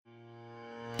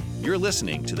You're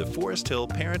listening to the Forest Hill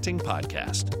Parenting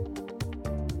Podcast.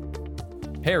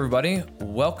 Hey everybody,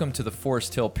 welcome to the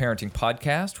Forest Hill Parenting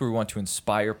Podcast, where we want to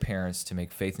inspire parents to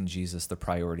make faith in Jesus the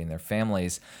priority in their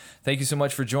families. Thank you so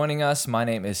much for joining us. My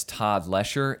name is Todd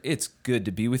Lesher. It's good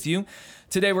to be with you.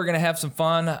 Today we're going to have some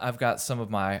fun. I've got some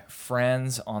of my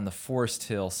friends on the Forest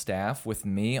Hill staff with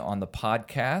me on the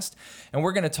podcast, and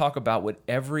we're going to talk about what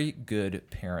every good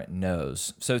parent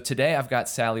knows. So today I've got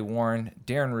Sally Warren,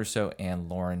 Darren Russo, and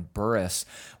Lauren Burris.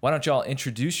 Why don't y'all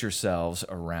introduce yourselves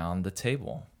around the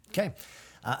table? Okay.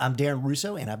 I'm Darren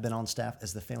Russo, and I've been on staff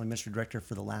as the Family Ministry Director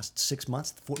for the last 6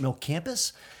 months at the Fort Mill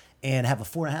campus, and have a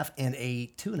 4.5 and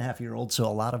a 2.5-year-old. So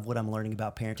a lot of what I'm learning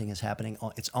about parenting is happening.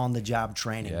 It's on-the-job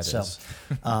training. Yeah, it is.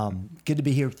 Good to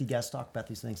be here with you guys to talk about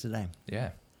these things today. Yeah.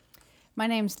 My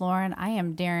name's Lauren. I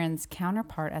am Darren's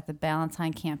counterpart at the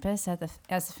Ballantyne campus as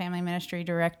the Family Ministry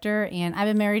Director, and I've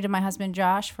been married to my husband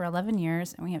Josh for 11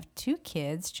 years, and we have 2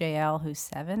 kids, JL, who's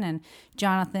 7, and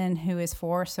Jonathan, who is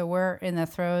 4. So we're in the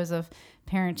throes of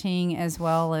parenting as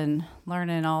well and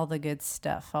learning all the good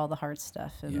stuff, all the hard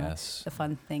stuff, and Yes. the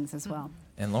fun things as well.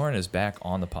 And Lauren is back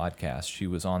on the podcast. She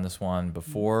was on this one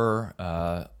before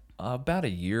about a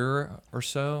year or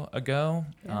so ago.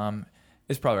 Yeah.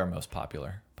 It's probably our most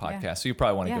popular podcast, Yeah. so you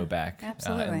probably want to Yeah, go back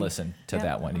absolutely. and listen to Yeah,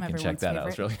 that one. You I'm can check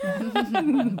everyone's that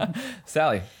out. It's really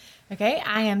Sally. Okay,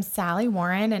 I am Sally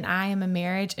Warren, and I am a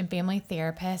marriage and family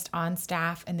therapist on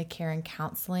staff in the Care and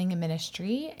Counseling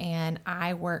Ministry, and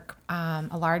I work, a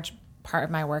large part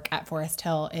of my work at Forest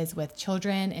Hill is with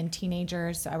children and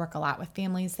teenagers, so I work a lot with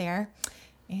families there,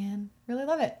 and really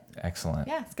love it. Excellent.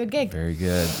 Yeah, it's a good gig. Very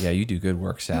good. Yeah, you do good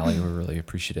work, Sally. We're really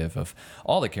appreciative of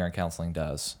all that Care and Counseling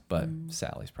does, but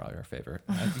Sally's probably our favorite.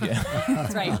 Yeah.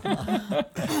 That's right.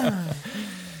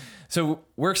 So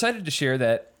we're excited to share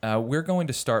that we're going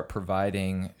to start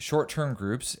providing short-term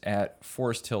groups at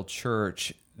Forest Hill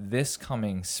Church this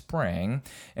coming spring,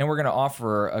 and we're going to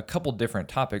offer a couple different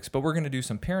topics, but we're going to do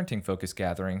some parenting-focused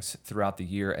gatherings throughout the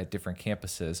year at different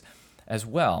campuses as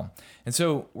well. And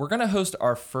so we're going to host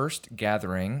our first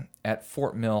gathering at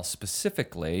Fort Mill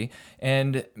specifically,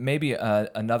 and maybe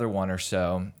another one or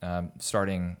so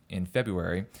starting in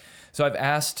February. So I've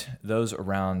asked those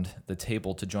around the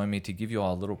table to join me to give you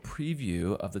all a little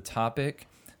preview of the topic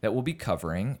that we'll be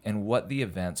covering and what the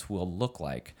events will look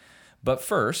like. But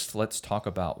first, let's talk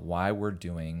about why we're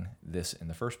doing this in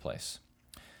the first place.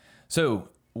 So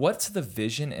what's the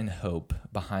vision and hope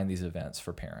behind these events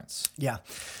for parents? Yeah.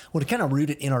 Well, to kind of root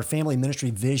it in our family ministry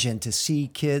vision to see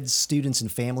kids, students,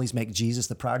 and families make Jesus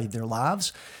the priority of their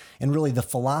lives. And really the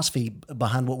philosophy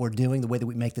behind what we're doing, the way that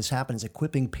we make this happen, is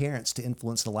equipping parents to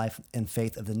influence the life and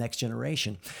faith of the next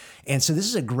generation. And so this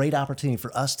is a great opportunity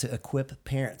for us to equip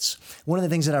parents. One of the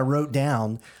things that I wrote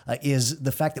down is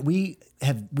the fact that we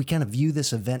kind of view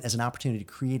this event as an opportunity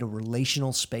to create a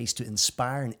relational space to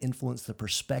inspire and influence the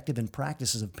perspective and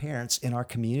practices of parents in our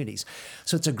communities.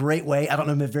 So it's a great way. I don't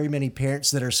know very many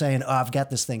parents that are saying, oh, I've got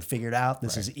this thing figured out.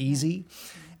 This is easy.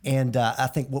 And I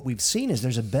think what we've seen is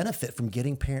there's a benefit from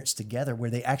getting parents together where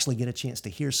they actually get a chance to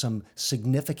hear some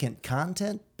significant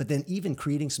content, but then even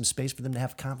creating some space for them to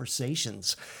have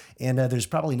conversations. And there's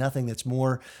probably nothing that's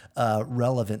more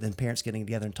relevant than parents getting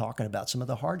together and talking about some of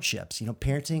the hardships. You know,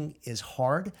 parenting is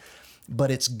hard, but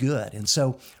it's good. And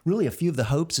so really a few of the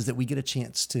hopes is that we get a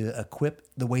chance to equip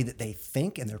the way that they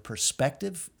think and their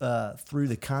perspective through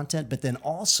the content, but then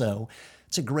also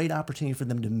it's a great opportunity for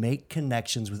them to make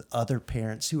connections with other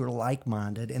parents who are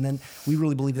like-minded. And then we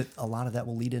really believe that a lot of that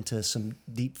will lead into some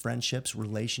deep friendships,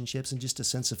 relationships, and just a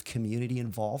sense of community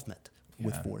involvement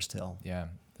with Forest Hill. Yeah,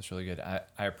 that's really good.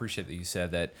 I appreciate that you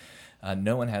said that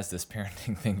no one has this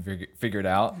parenting thing figured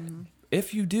out. Mm-hmm.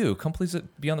 If you do, come please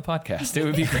be on the podcast. It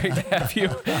would be great to have you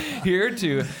here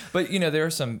too. But you know, there are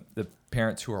the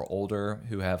parents who are older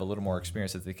who have a little more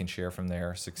experience that they can share from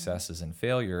their successes and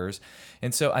failures.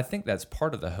 And so I think that's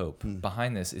part of the hope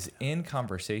behind this is in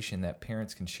conversation that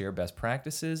parents can share best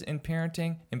practices in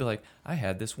parenting and be like, I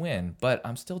had this win, but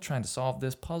I'm still trying to solve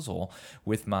this puzzle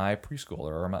with my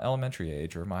preschooler or my elementary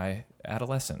age or my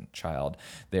adolescent child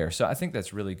there. So I think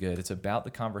that's really good. It's about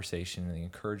the conversation and the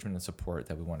encouragement and support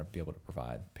that we want to be able to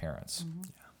provide parents. Mm-hmm.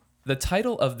 The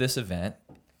title of this event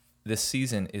this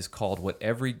season is called What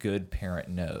Every Good Parent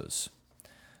Knows.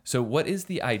 So what is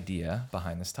the idea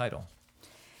behind this title?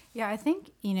 Yeah, I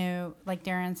think, you know, like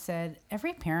Darren said,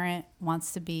 every parent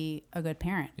wants to be a good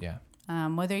parent. Yeah.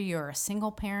 Whether you're a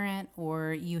single parent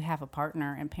or you have a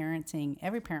partner in parenting,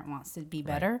 every parent wants to be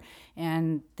better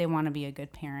and they want to be a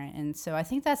good parent. And so I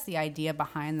think that's the idea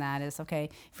behind that is, okay,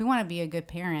 if we want to be a good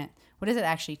parent, what does it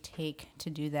actually take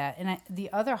to do that? And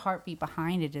the other heartbeat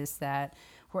behind it is that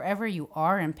wherever you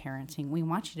are in parenting, we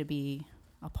want you to be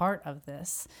a part of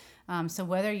this. So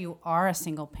whether you are a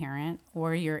single parent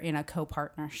or you're in a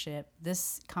co-partnership,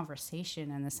 this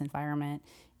conversation and this environment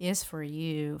is for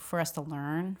you, for us to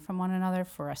learn from one another,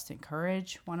 for us to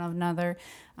encourage one another,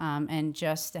 and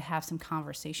just to have some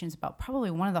conversations about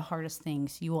probably one of the hardest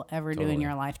things you will ever do in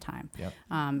your lifetime. Yep.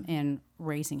 In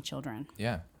raising children.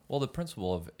 Yeah. Well, the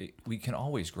principle of we can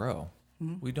always grow.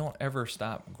 We don't ever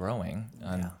stop growing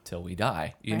until we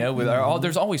die. You know, with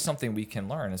there's always something we can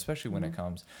learn, especially when it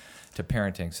comes to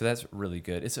parenting. So that's really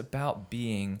good. It's about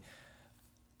being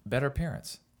better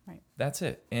parents. Right. That's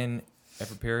it. And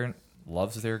every parent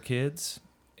loves their kids,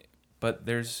 but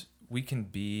we can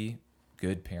be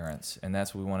good parents, and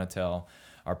that's what we want to tell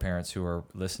our parents who are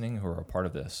listening, who are a part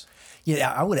of this.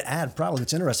 Yeah, I would add, probably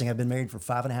it's interesting. I've been married for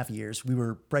 5.5 years. We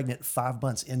were pregnant 5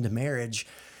 months into marriage,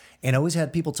 and I always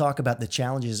had people talk about the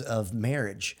challenges of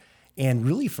marriage. And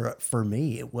really for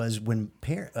me, it was when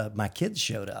my kids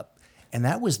showed up. And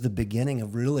that was the beginning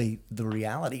of really the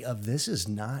reality of this is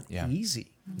not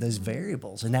easy, those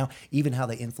variables. And now even how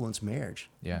they influence marriage.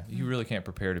 Yeah, you really can't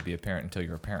prepare to be a parent until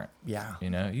you're a parent. Yeah. You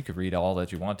know, you could read all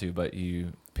that you want to, but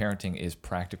parenting is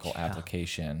practical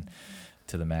application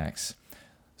to the max.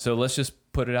 So let's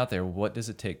just put it out there. What does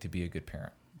it take to be a good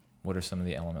parent? What are some of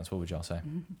the elements? What would y'all say?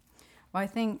 Well, I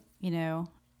think,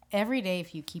 every day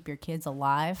if you keep your kids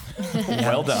alive,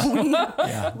 Well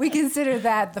done. we consider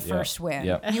that the first win.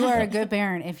 Yep. You are a good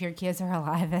parent if your kids are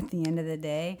alive at the end of the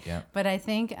day. Yep. But I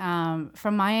think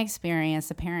from my experience,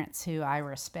 the parents who I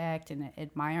respect and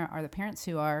admire are the parents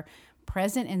who are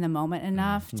present in the moment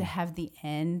enough to have the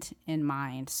end in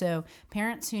mind. So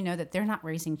parents who know that they're not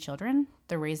raising children,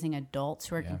 they're raising adults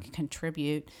who are going to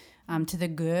contribute to the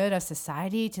good of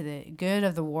society, to the good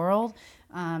of the world.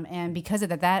 And because of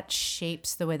that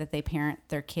shapes the way that they parent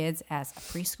their kids as a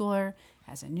preschooler,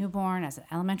 as a newborn, as an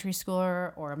elementary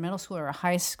schooler, or a middle schooler, or a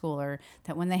high schooler,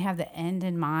 that when they have the end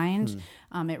in mind,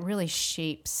 it really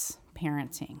shapes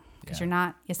parenting. Because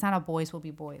it's not a boys will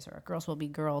be boys or a girls will be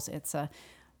girls. It's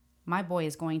my boy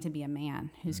is going to be a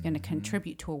man who's going to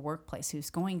contribute to a workplace,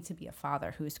 who's going to be a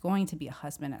father, who's going to be a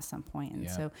husband at some point. And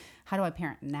so how do I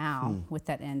parent now with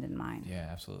that end in mind? Yeah,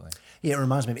 absolutely. Yeah, it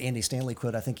reminds me of Andy Stanley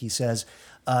quote. I think he says,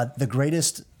 the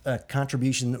greatest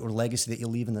contribution or legacy that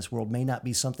you'll leave in this world may not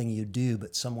be something you do,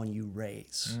 but someone you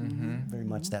raise. Very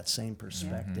much that same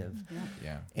perspective.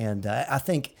 Yeah. And I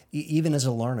think even as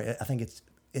a learner, I think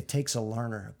it takes a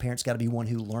learner. A parent's got to be one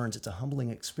who learns. It's a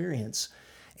humbling experience.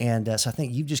 And so I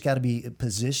think you've just got to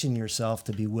position yourself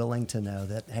to be willing to know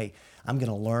that, hey, I'm going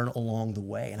to learn along the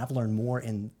way. And I've learned more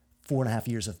in 4.5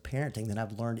 years of parenting than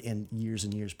I've learned in years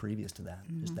and years previous to that,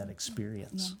 just that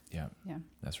experience. Yeah.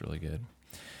 That's really good.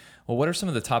 Well, what are some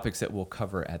of the topics that we'll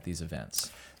cover at these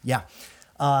events? Yeah.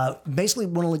 Basically,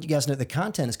 want to let you guys know the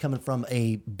content is coming from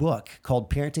a book called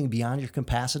Parenting Beyond Your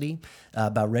Capacity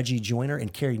by Reggie Joyner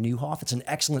and Carrie Nieuwhof. It's an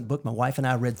excellent book. My wife and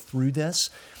I read through this.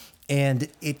 And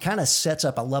it kind of sets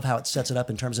up, I love how it sets it up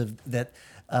in terms of that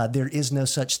there is no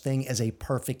such thing as a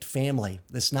perfect family.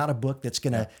 It's not a book that's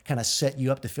going to kind of set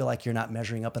you up to feel like you're not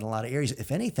measuring up in a lot of areas.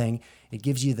 If anything, it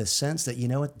gives you the sense that, you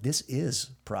know what, this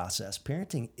is process.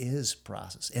 Parenting is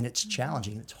process. And it's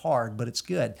challenging. It's hard, but it's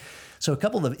good. So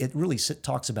it really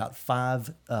talks about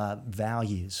 5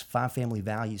 values, 5 family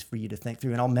values for you to think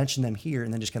through. And I'll mention them here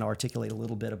and then just kind of articulate a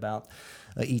little bit about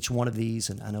each one of these.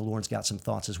 And I know Lauren's got some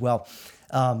thoughts as well.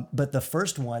 But the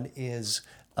first one is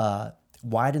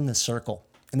widen the circle.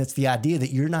 And it's the idea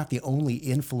that you're not the only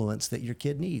influence that your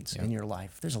kid needs in your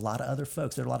life. There's a lot of other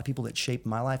folks. There are a lot of people that shaped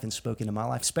my life and spoke into my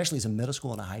life, especially as a middle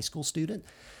school and a high school student,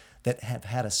 that have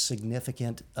had a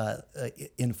significant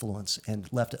influence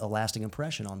and left a lasting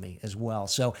impression on me as well.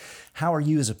 So how are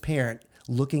you as a parent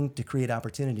looking to create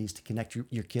opportunities to connect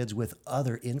your kids with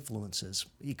other influences?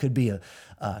 It could be a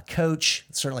coach,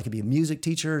 certainly could be a music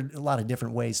teacher, a lot of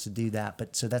different ways to do that.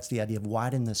 But so that's the idea of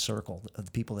widen the circle of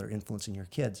the people that are influencing your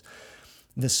kids.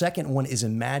 The second one is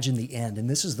imagine the end. And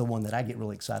this is the one that I get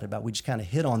really excited about. We just kind of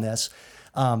hit on this.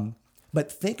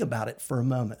 But think about it for a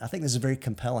moment. I think this is very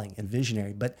compelling and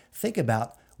visionary. But think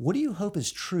about, what do you hope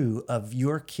is true of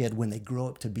your kid when they grow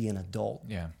up to be an adult?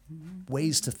 Yeah.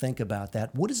 Ways to think about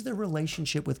that. What does their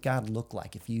relationship with God look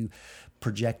like if you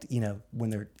project, when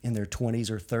they're in their 20s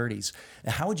or 30s?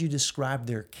 How would you describe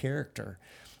their character?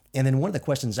 And then one of the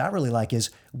questions I really like is,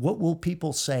 what will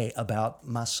people say about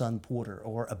my son Porter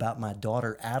or about my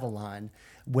daughter Adeline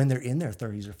when they're in their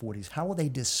 30s or 40s? How will they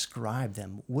describe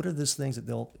them? What are those things that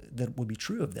will be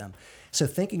true of them? So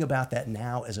thinking about that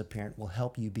now as a parent will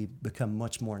help you become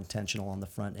much more intentional on the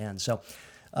front end. So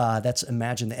that's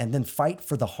imagine. And then fight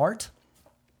for the heart.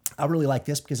 I really like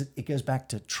this because it goes back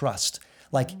to trust.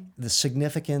 Like the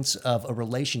significance of a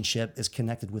relationship is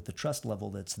connected with the trust level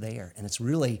that's there. And it's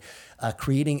really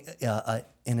creating an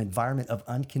environment of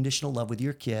unconditional love with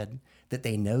your kid, that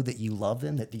they know that you love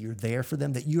them, that you're there for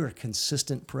them, that you're a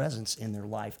consistent presence in their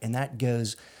life. And that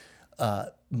goes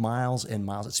miles and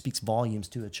miles. It speaks volumes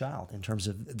to a child in terms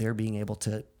of their being able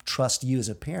to trust you as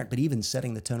a parent, but even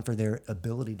setting the tone for their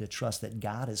ability to trust that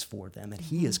God is for them, that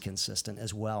He is consistent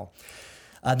as well.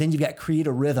 Then you've got create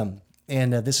a rhythm.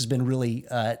 And this has been really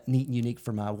neat and unique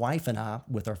for my wife and I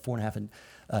with our 4.5 and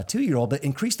 2-year-old, but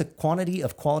increase the quantity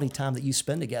of quality time that you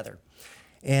spend together.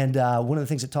 And one of the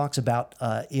things it talks about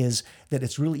is that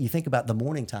it's really, you think about the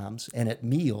morning times and at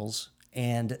meals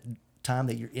and time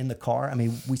that you're in the car. I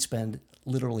mean, we spend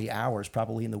literally hours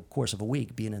probably in the course of a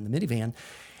week being in the minivan.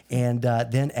 And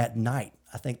then at night,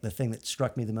 I think the thing that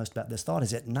struck me the most about this thought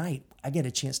is at night, I get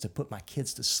a chance to put my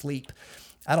kids to sleep.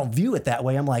 I don't view it that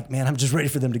way. I'm like, man, I'm just ready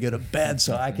for them to go to bed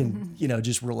so I can,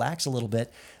 just relax a little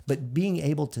bit. But being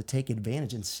able to take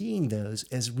advantage and seeing those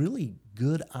as really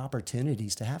good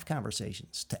opportunities to have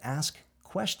conversations, to ask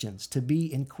questions, to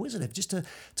be inquisitive, just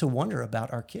to wonder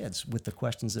about our kids with the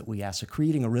questions that we ask. So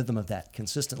creating a rhythm of that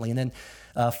consistently. And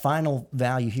then final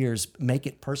value here is make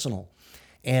it personal.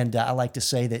 And I like to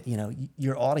say that,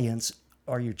 your audience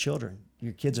are your children.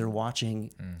 Your kids are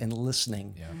watching and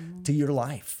listening to your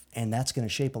life. And that's going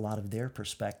to shape a lot of their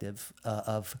perspective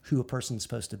of who a person's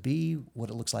supposed to be, what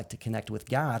it looks like to connect with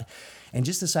God. And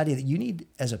just this idea that you need,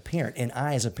 as a parent, and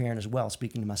I as a parent as well,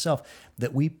 speaking to myself,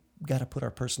 that we got to put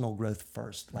our personal growth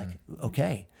first. Like,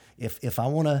 okay, if I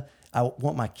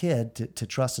want my kid to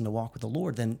trust and to walk with the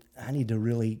Lord, then I need to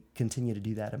really continue to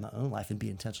do that in my own life and be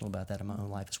intentional about that in my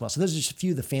own life as well. So those are just a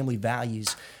few of the family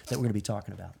values that we're going to be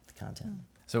talking about, the content.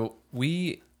 So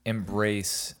we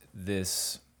embrace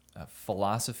this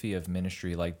philosophy of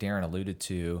ministry, like Darren alluded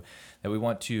to, that we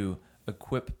want to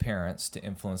equip parents to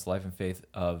influence life and faith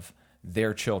of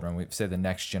their children. We say the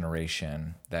next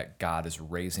generation that God is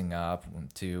raising up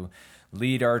to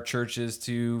lead our churches,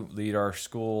 to lead our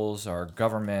schools, our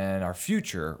government, our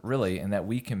future, really, and that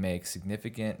we can make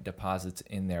significant deposits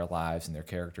in their lives and their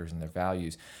characters and their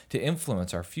values to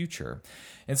influence our future.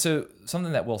 And so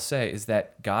something that we'll say is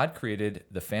that God created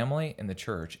the family and the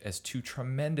church as two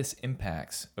tremendous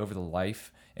impacts over the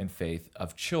life and faith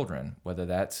of children, whether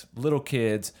that's little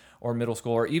kids or middle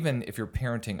school, or even if you're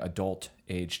parenting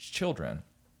adult-aged children.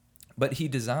 But He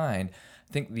designed,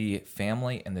 I think, the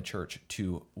family and the church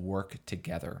to work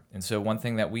together. And so one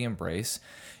thing that we embrace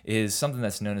is something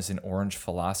that's known as an orange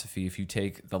philosophy. If you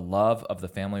take the love of the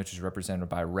family, which is represented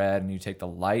by red, and you take the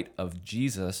light of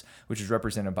Jesus, which is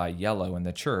represented by yellow in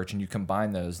the church, and you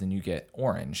combine those, then you get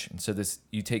orange. And so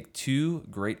you take two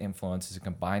great influences and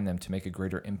combine them to make a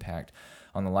greater impact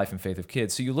on the life and faith of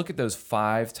kids. So you look at those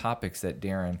 5 topics that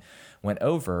Darren went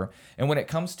over, and when it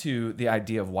comes to the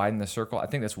idea of widen the circle, I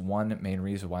think that's one main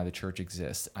reason why the church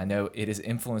exists. I know it has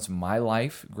influenced my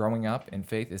life growing up in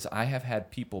faith, is I have had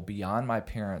people beyond my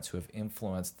parents who have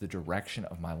influenced the direction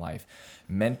of my life,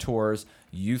 mentors,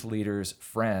 youth leaders,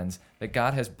 friends that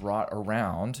God has brought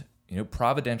around,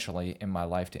 providentially in my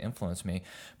life to influence me.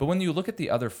 But when you look at the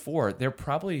other 4, they're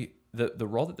probably the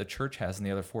role that the church has in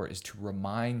the other 4 is to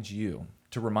remind you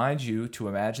to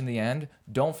imagine the end.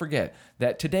 Don't forget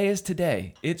that today is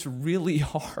today. It's really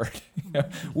hard.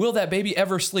 Will that baby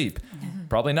ever sleep?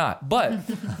 Probably not, but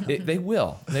they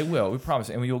will. They will. We promise,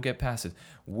 and you'll get past it.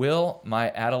 Will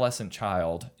my adolescent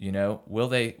child, will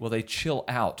they chill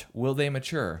out? Will they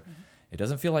mature? It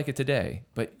doesn't feel like it today,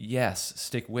 but yes,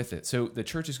 stick with it. So the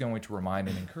church is going to remind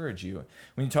and encourage you.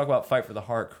 When you talk about fight for the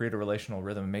heart, create a relational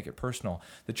rhythm, and make it personal,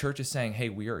 the church is saying, hey,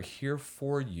 we are here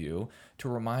for you to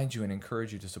remind you and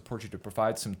encourage you, to support you, to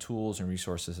provide some tools and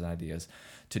resources and ideas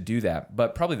to do that.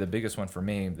 But probably the biggest one for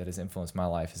me that has influenced my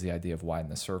life is the idea of widen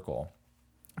the circle.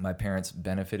 My parents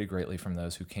benefited greatly from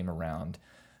those who came around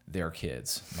their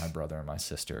kids, my brother and my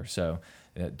sister. So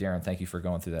Darren, thank you for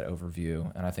going through that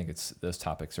overview. And I think those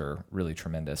topics are really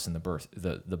tremendous, and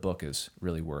the book is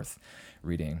really worth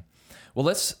reading. Well,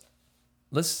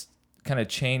 let's kind of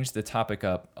change the topic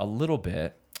up a little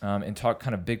bit and talk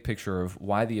kind of big picture of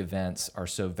why the events are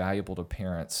so valuable to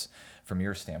parents from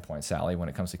your standpoint, Sally, when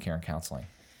it comes to care and counseling.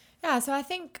 Yeah, so I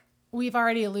think we've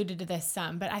already alluded to this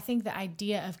some, but I think the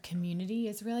idea of community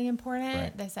is really important.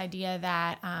 Right. This idea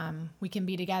that we can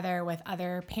be together with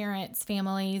other parents,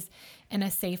 families in a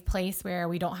safe place where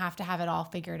we don't have to have it all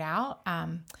figured out.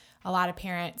 A lot of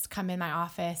parents come in my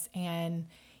office and,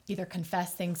 either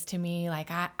confess things to me,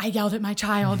 like I yelled at my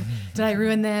child, did I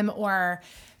ruin them? Or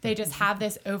they just have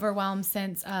this overwhelmed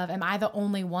sense of, am I the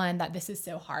only one that this is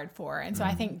so hard for? And so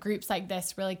I think groups like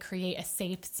this really create a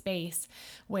safe space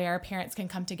where parents can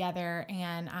come together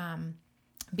and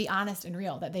be honest and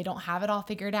real, that they don't have it all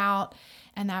figured out,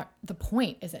 and that the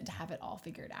point isn't to have it all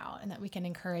figured out, and that we can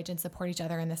encourage and support each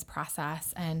other in this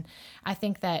process. And I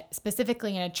think that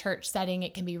specifically in a church setting,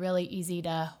 it can be really easy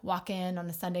to walk in on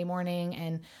a Sunday morning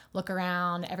and look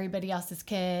around everybody else's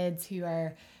kids who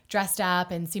are dressed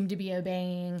up and seem to be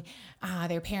obeying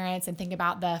their parents, and think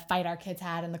about the fight our kids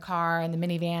had in the car and the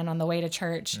minivan on the way to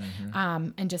church,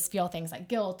 and just feel things like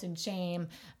guilt and shame,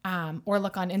 or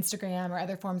look on Instagram or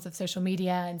other forms of social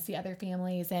media and see other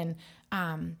families. And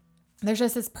there's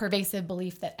just this pervasive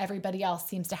belief that everybody else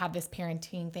seems to have this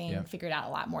parenting thing figured out a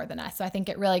lot more than us. So I think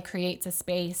it really creates a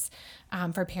space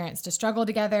for parents to struggle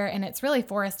together. And it's really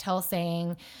Forest Hill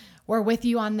saying, we're with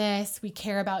you on this. We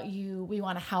care about you. We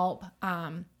want to help.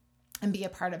 And be a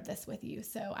part of this with you.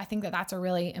 So I think that that's a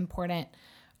really important,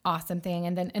 awesome thing.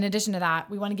 And then in addition to that,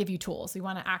 we want to give you tools. We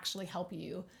want to actually help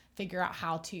you figure out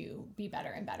how to be better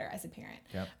and better as a parent.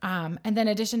 Yep. And then in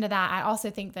addition to that, I also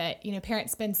think that,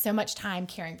 parents spend so much time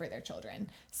caring for their children.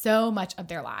 So much of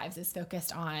their lives is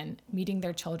focused on meeting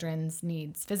their children's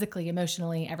needs, physically,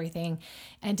 emotionally, everything.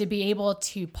 And to be able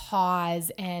to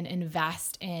pause and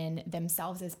invest in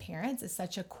themselves as parents is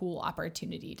such a cool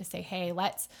opportunity to say, hey,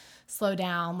 let's slow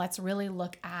down. Let's really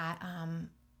look at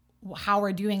how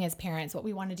we're doing as parents, what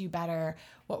we want to do better,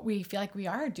 what we feel like we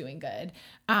are doing good.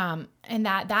 And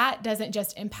that doesn't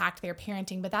just impact their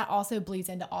parenting, but that also bleeds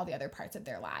into all the other parts of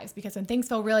their lives. Because when things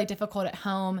feel really difficult at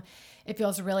home, it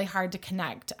feels really hard to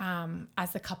connect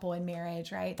as a couple in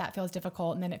marriage, right? That feels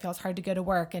difficult. And then it feels hard to go to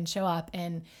work and show up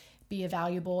and be a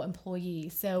valuable employee.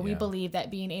 So we believe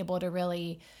that being able to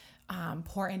really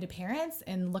pour into parents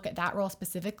and look at that role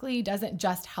specifically doesn't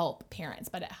just help parents,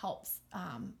 but it helps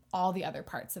all the other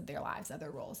parts of their lives,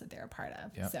 other roles that they're a part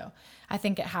of. Yep. So I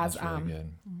think it has really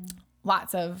good.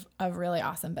 Lots of really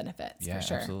awesome benefits for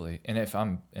sure. Absolutely. And if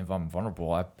I'm vulnerable,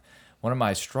 one of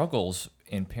my struggles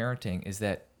in parenting is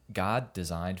that God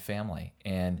designed family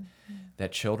and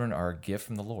that children are a gift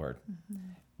from the Lord.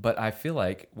 But I feel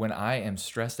like when I am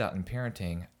stressed out in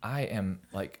parenting, I am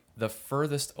like the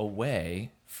furthest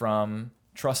away from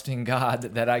trusting God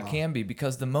that I can be,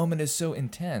 because the moment is so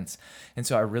intense. And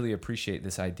so I really appreciate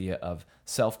this idea of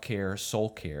self-care, soul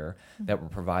care that we're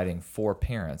providing for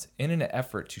parents in an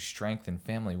effort to strengthen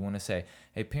family. We want to say,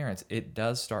 hey, parents, it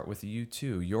does start with you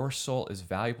too. Your soul is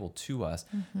valuable to us,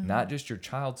 not just your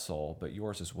child's soul, but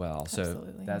yours as well.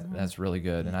 Absolutely. So that's really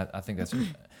good. And I think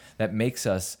that makes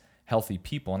us healthy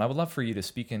people. And I would love for you to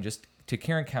speak in just to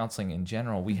care and counseling in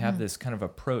general. We have this kind of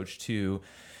approach to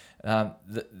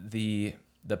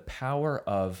the power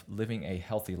of living a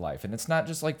healthy life. And it's not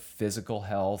just like physical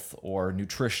health or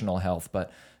nutritional health,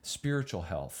 but spiritual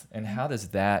health. And how does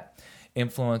that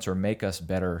influence or make us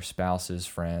better spouses,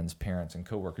 friends, parents, and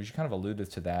coworkers? You kind of alluded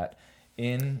to that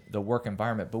in the work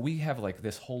environment, but we have like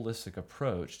this holistic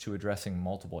approach to addressing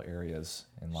multiple areas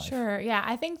in life. Sure. Yeah.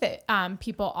 I think that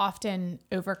people often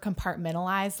over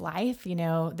compartmentalize life.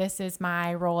 This is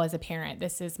my role as a parent.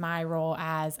 This is my role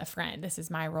as a friend. This is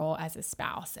my role as a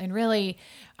spouse. And really,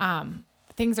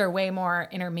 things are way more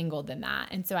intermingled than that.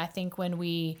 And so I think when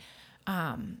we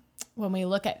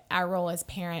look at our role as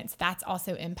parents, that's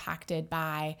also impacted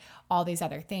by all these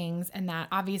other things. And that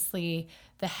obviously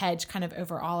the hedge kind of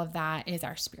over all of that is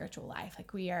our spiritual life.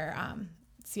 Like we are,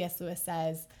 C.S. Lewis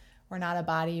says, we're not a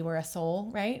body, we're a soul,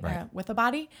 right? With a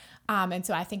body. And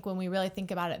so I think when we really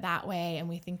think about it that way, and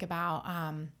we think about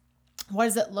what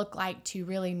does it look like to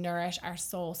really nourish our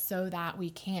soul so that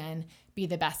we can be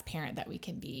the best parent that we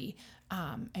can be,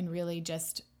 and really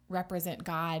just represent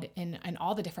God in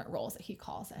all the different roles that he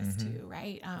calls us to,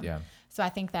 right? So I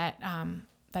think that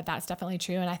that's definitely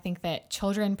true. And I think that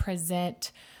children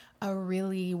present a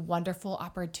really wonderful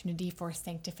opportunity for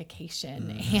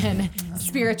sanctification and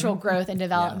spiritual growth and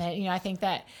development. I think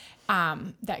that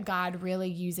that God really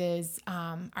uses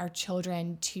our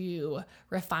children to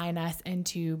refine us and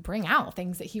to bring out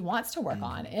things that he wants to work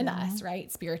on in us,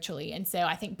 right, spiritually. And so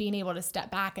I think being able to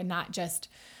step back and not just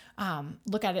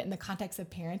look at it in the context of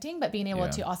parenting, but being able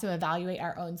to also evaluate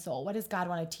our own soul. What does God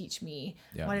want to teach me?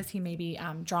 What is he maybe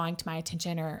drawing to my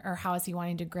attention, or how is he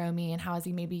wanting to grow me, and how is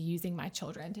he maybe using my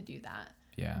children to do that?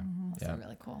 So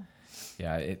really cool.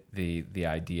 The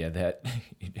idea that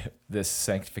this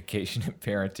sanctification in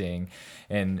parenting,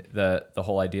 and the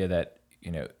whole idea that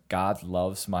God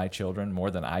loves my children more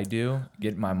than I do,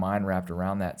 get my mind wrapped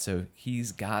around that. So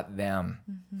he's got them.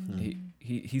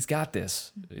 He's got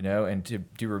this, and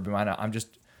to remind, I'm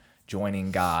just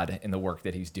joining God in the work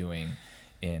that he's doing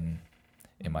in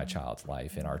my child's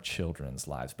life, in our children's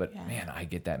lives. But man, I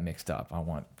get that mixed up. I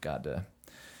want God to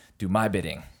do my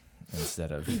bidding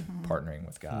instead of partnering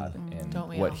with God in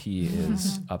what he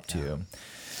is up to.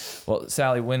 Well,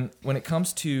 Sally, when it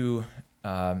comes to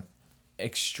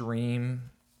extreme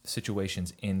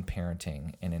situations in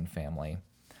parenting and in family,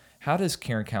 how does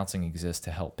care and counseling exist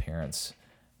to help parents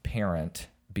parent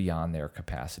beyond their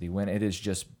capacity when it is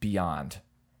just beyond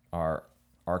our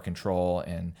control,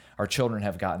 and our children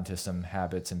have gotten to some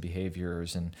habits and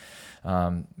behaviors and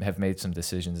have made some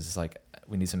decisions? It's like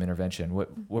we need some intervention. What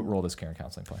role does care and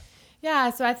counseling play? Yeah,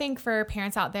 so I think for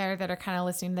parents out there that are kind of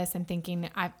listening to this and thinking,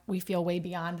 we feel way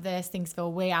beyond this, things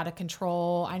feel way out of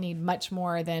control, I need much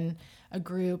more than a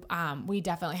group, we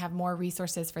definitely have more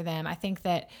resources for them. I think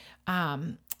that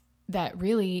that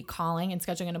really calling and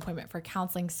scheduling an appointment for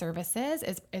counseling services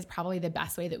is probably the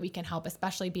best way that we can help,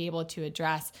 especially be able to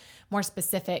address more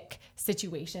specific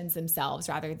situations themselves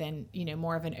rather than,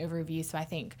 more of an overview. So I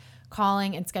think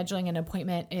calling and scheduling an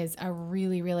appointment is a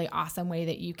really, really awesome way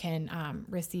that you can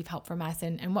receive help from us.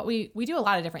 And what we do a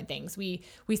lot of different things. We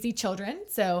see children.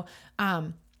 So,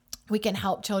 we can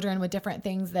help children with different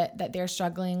things that they're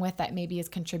struggling with that maybe is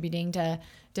contributing to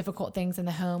difficult things in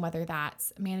the home, whether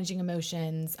that's managing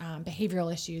emotions,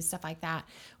 behavioral issues, stuff like that.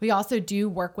 We also do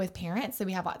work with parents. So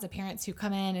we have lots of parents who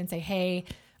come in and say, hey,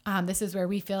 this is where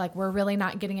we feel like we're really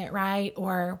not getting it right,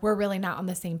 or we're really not on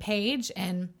the same page,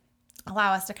 and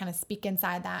allow us to kind of speak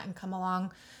inside that and come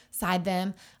alongside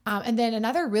them. And then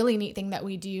another really neat thing that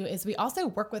we do is we also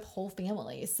work with whole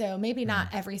families. So maybe not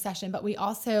every session, but we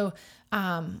also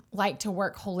like to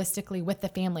work holistically with the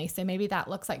family. So maybe that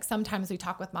looks like sometimes we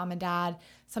talk with mom and dad,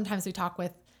 sometimes we talk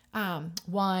with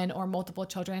one or multiple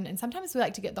children, and sometimes we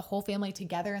like to get the whole family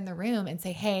together in the room and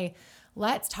say, hey,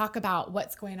 let's talk about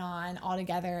what's going on all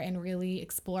together and really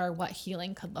explore what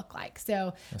healing could look like.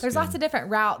 So there's lots of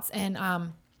different routes and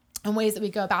ways that we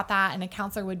go about that. And a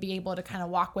counselor would be able to kind of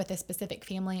walk with a specific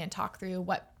family and talk through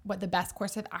what the best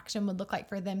course of action would look like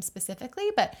for them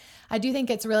specifically. But I do think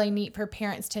it's really neat for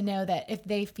parents to know that if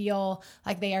they feel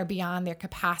like they are beyond their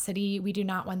capacity, we do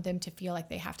not want them to feel like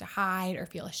they have to hide or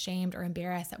feel ashamed or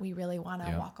embarrassed, that we really want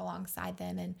to walk alongside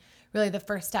them. And really the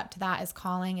first step to that is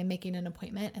calling and making an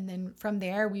appointment. And then from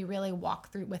there, we really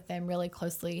walk through with them really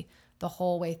closely the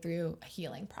whole way through a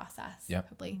healing process,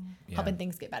 hopefully helping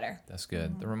things get better. That's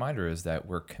good. The reminder is that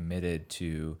we're committed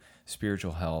to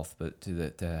spiritual health, but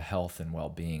to the health and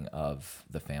well-being of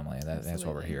the family. And that's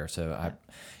why we're here. So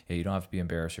you don't have to be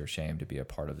embarrassed or ashamed to be a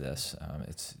part of this.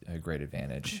 It's a great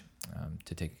advantage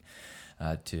to take,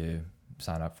 to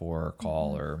sign up for, or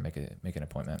call, or make an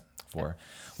appointment for.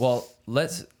 Well,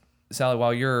 Sally,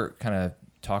 while you're kind of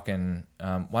talking,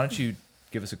 why don't you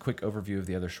give us a quick overview of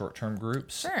the other short-term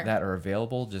groups that are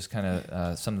available, just kind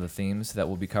of some of the themes that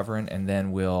we'll be covering, and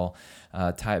then we'll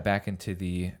tie it back into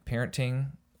the parenting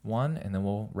one, and then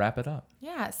we'll wrap it up.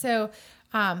 Yeah. So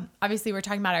obviously we're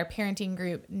talking about our parenting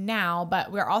group now,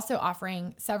 but we're also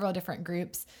offering several different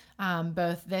groups,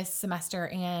 both this semester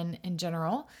and in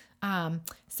general.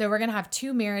 So we're going to have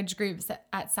 2 marriage groups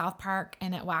at South Park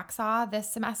and at Waxhaw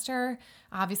this semester.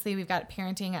 Obviously, we've got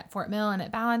parenting at Fort Mill and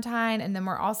at Ballantyne, and then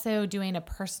we're also doing a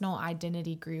personal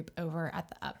identity group over at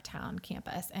the Uptown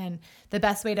campus. And the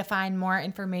best way to find more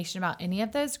information about any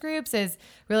of those groups is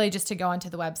really just to go onto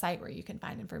the website, where you can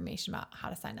find information about how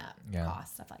to sign up,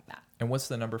 costs, stuff like that. And what's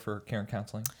the number for care and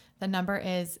counseling? The number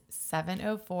is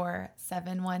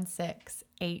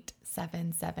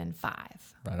 704-716-8775.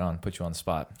 Right on. Put you on the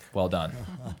spot. Well done.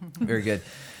 Very good.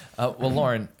 Well,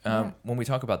 Lauren, when we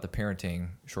talk about the parenting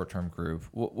short-term group,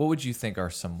 what would you think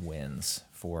are some wins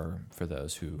for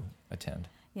those who attend?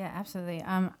 Yeah, absolutely.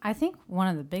 I think one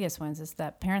of the biggest ones is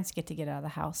that parents get to get out of the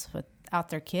house without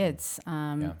their kids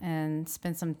and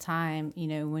spend some time,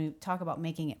 when we talk about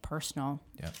making it personal,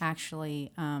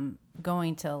 actually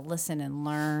going to listen and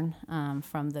learn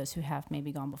from those who have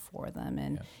maybe gone before them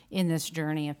and in this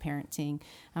journey of parenting.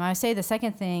 I would say the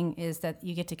second thing is that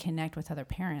you get to connect with other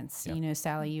parents.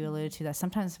 Sally, you alluded to that.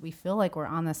 Sometimes we feel like we're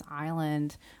on this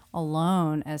island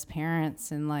alone as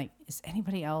parents, and like, is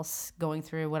anybody else going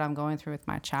through what I'm going through with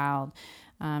my child?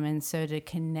 And so to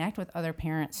connect with other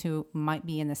parents who might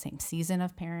be in the same season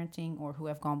of parenting or who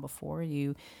have gone before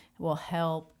you will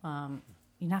help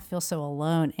you not feel so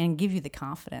alone and give you the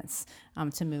confidence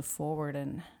to move forward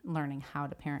and learning how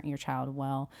to parent your child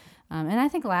well. And I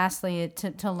think lastly,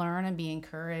 to learn and be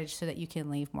encouraged so that you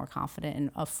can leave more confident and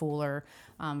a fuller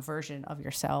version of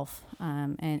yourself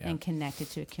and connected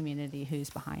to a community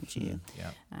who's behind you.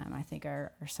 I think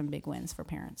are some big wins for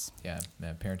parents. Yeah,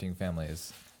 man, parenting family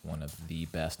is one of the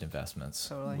best investments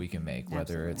Totally. we can make,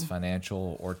 whether it's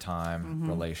financial or time,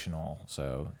 relational.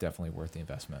 So definitely worth the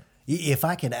investment. If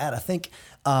I could add, I think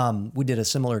we did a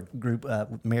similar group,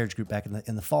 marriage group back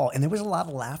in the fall, and there was a lot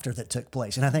of laughter that took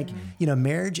place. And I think,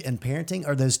 marriage and parenting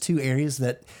are those two areas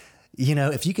that,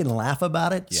 if you can laugh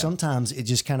about it, sometimes it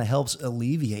just kind of helps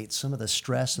alleviate some of the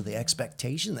stress or the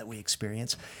expectation that we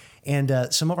experience. And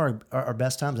some of our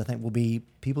best times, I think, will be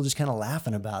people just kind of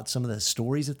laughing about some of the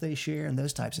stories that they share and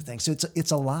those types of things. So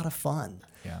it's a lot of fun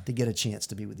to get a chance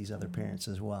to be with these other parents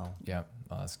as well. Yeah,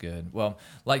 well, that's good. Well,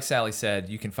 like Sally said,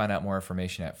 you can find out more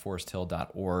information at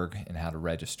foresthill.org and how to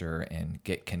register and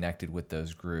get connected with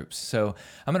those groups. So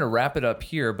I'm going to wrap it up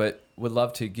here, but would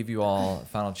love to give you all a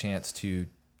final chance to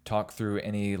talk through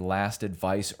any last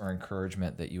advice or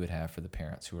encouragement that you would have for the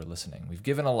parents who are listening. We've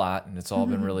given a lot, and it's all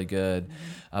been really good.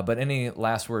 But any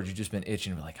last words you've just been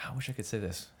itching to be like, I wish I could say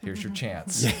this. Here's your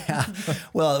chance. Yeah.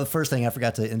 Well, the first thing I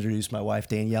forgot to introduce my wife,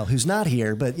 Danielle, who's not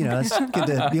here, but it's good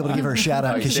to be able to give her a shout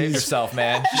out because Save yourself,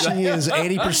 man. she is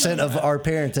 80% of our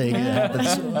parenting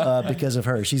happens because of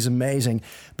her. She's amazing.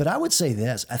 But I would say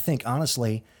this. I think,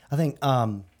 honestly,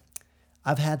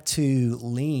 I've had to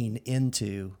lean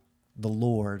into the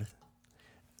Lord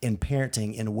in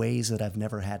parenting in ways that I've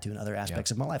never had to in other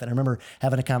aspects of my life. And I remember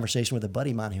having a conversation with a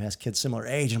buddy of mine who has kids similar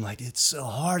age. And I'm like, it's so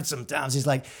hard sometimes. He's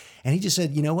like, and he just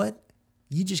said, you know what?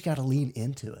 You just got to lean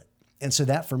into it. And so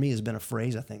that for me has been a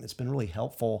phrase, I think, that's been really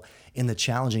helpful in the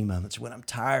challenging moments when I'm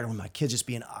tired, when my kid's just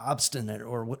being obstinate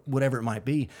or whatever it might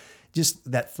be. Just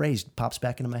that phrase pops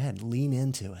back into my head, lean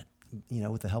into it,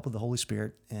 with the help of the Holy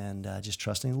Spirit and just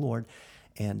trusting the Lord.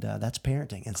 And that's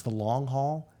parenting. It's the long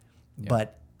haul.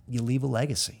 But you leave a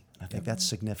legacy. I think that's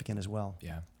significant as well.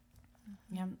 Yeah.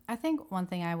 Yeah, I think one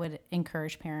thing I would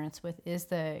encourage parents with is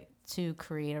to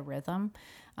create a rhythm,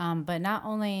 but not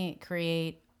only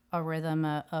create a rhythm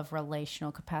of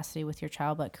relational capacity with your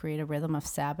child, but create a rhythm of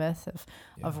Sabbath,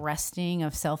 of resting,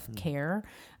 of self-care,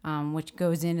 which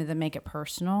goes into the make it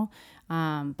personal,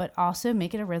 but also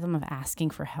make it a rhythm of asking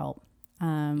for help.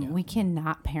 We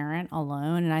cannot parent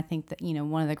alone. And I think that,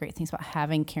 one of the great things about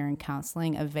having care and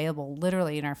counseling available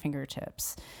literally in our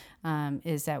fingertips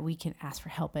is that we can ask for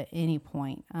help at any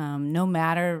point, no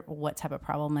matter what type of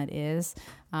problem it is,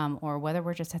 or whether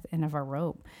we're just at the end of our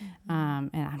rope. And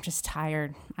I'm just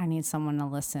tired. I need someone to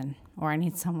listen, or I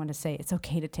need someone to say it's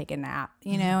okay to take a nap,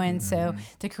 and so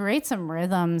to create some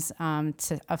rhythms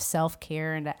of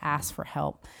self-care and to ask for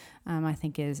help. I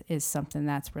think is something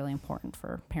that's really important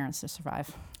for parents to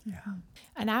survive. Yeah.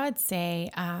 And I would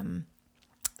say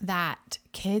that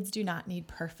kids do not need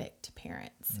perfect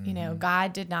parents.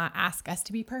 God did not ask us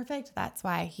to be perfect. That's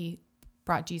why he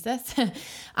brought Jesus.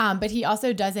 But he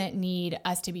also doesn't need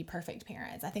us to be perfect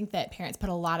parents. I think that parents put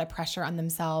a lot of pressure on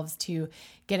themselves to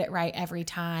get it right every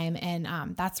time.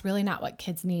 And that's really not what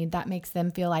kids need. That makes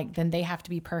them feel like then they have to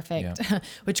be perfect,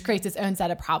 which creates its own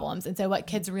set of problems. And so what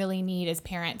kids really need is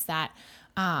parents that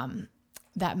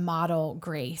model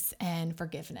grace and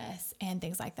forgiveness and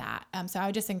things like that. So I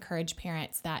would just encourage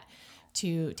parents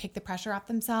to take the pressure off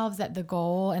themselves, that the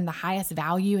goal and the highest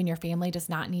value in your family does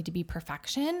not need to be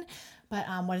perfection, but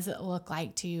what does it look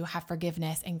like to have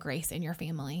forgiveness and grace in your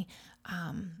family?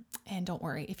 And don't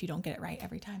worry if you don't get it right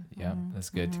every time. Yeah, that's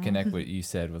good. To connect what you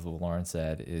said with what Lauren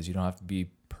said is you don't have to be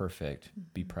perfect,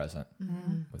 be present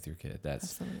with your kid.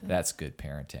 That's good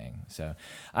parenting. So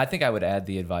I think I would add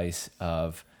the advice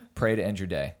of pray to end your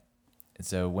day. And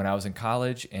so when I was in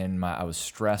college and I was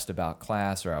stressed about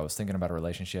class or I was thinking about a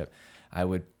relationship, I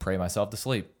would pray myself to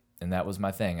sleep. And that was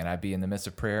my thing. And I'd be in the midst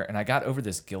of prayer. And I got over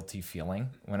this guilty feeling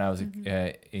when I was,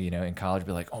 in college,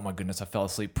 be like, oh my goodness, I fell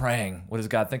asleep praying. What does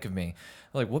God think of me?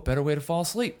 I'm like, what better way to fall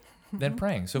asleep than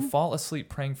praying? So fall asleep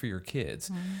praying for your kids.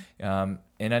 And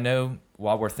I know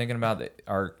while we're thinking about it,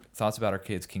 our thoughts about our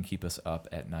kids can keep us up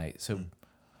at night. So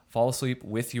fall asleep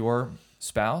with your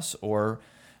spouse, or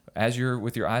as you're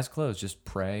with your eyes closed, just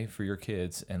pray for your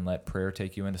kids and let prayer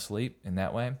take you into sleep in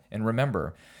that way. And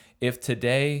remember, if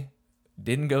today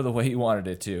didn't go the way you wanted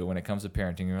it to when it comes to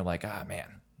parenting, you're like,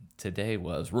 man, today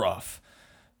was rough.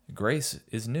 Grace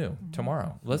is new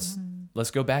tomorrow. Let's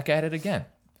go back at it again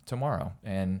tomorrow.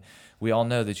 And we all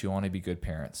know that you want to be good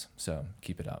parents. So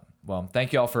keep it up. Well,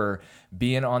 thank you all for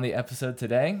being on the episode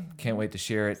today. Can't wait to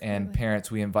share it. Absolutely. And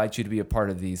parents, we invite you to be a part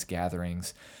of these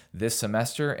gatherings this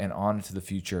semester and on into the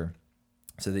future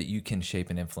so that you can shape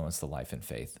and influence the life and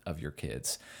faith of your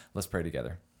kids. Let's pray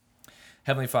together.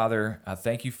 Heavenly Father,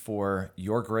 thank you for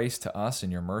your grace to us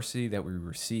and your mercy that we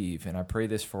receive. And I pray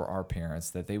this for our parents,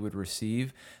 that they would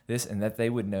receive this and that they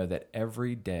would know that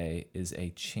every day is a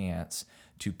chance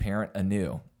to parent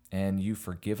anew. And you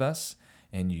forgive us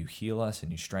and you heal us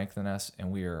and you strengthen us,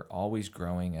 and we are always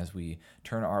growing as we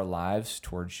turn our lives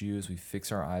towards you, as we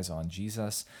fix our eyes on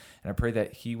Jesus. And I pray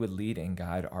that he would lead and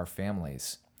guide our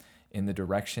families in the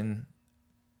direction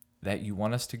that you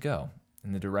want us to go,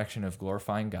 in the direction of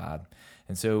glorifying God.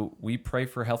 And so we pray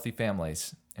for healthy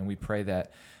families, and we pray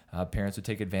that parents would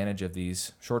take advantage of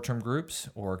these short-term groups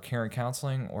or care and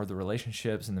counseling or the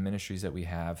relationships and the ministries that we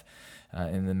have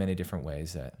in the many different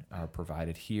ways that are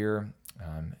provided here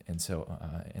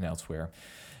and elsewhere.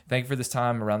 Thank you for this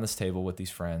time around this table with these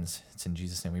friends. It's in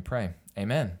Jesus' name we pray.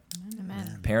 Amen.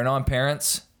 Amen. Parent on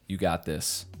parents, you got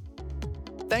this.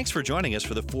 Thanks for joining us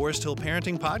for the Forest Hill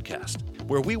Parenting Podcast,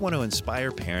 where we want to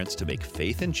inspire parents to make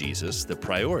faith in Jesus the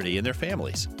priority in their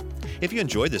families. If you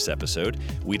enjoyed this episode,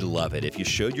 we'd love it if you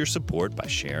showed your support by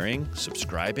sharing,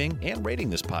 subscribing, and rating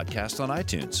this podcast on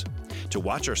iTunes. To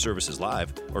watch our services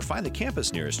live or find the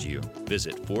campus nearest you,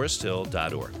 visit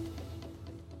foresthill.org.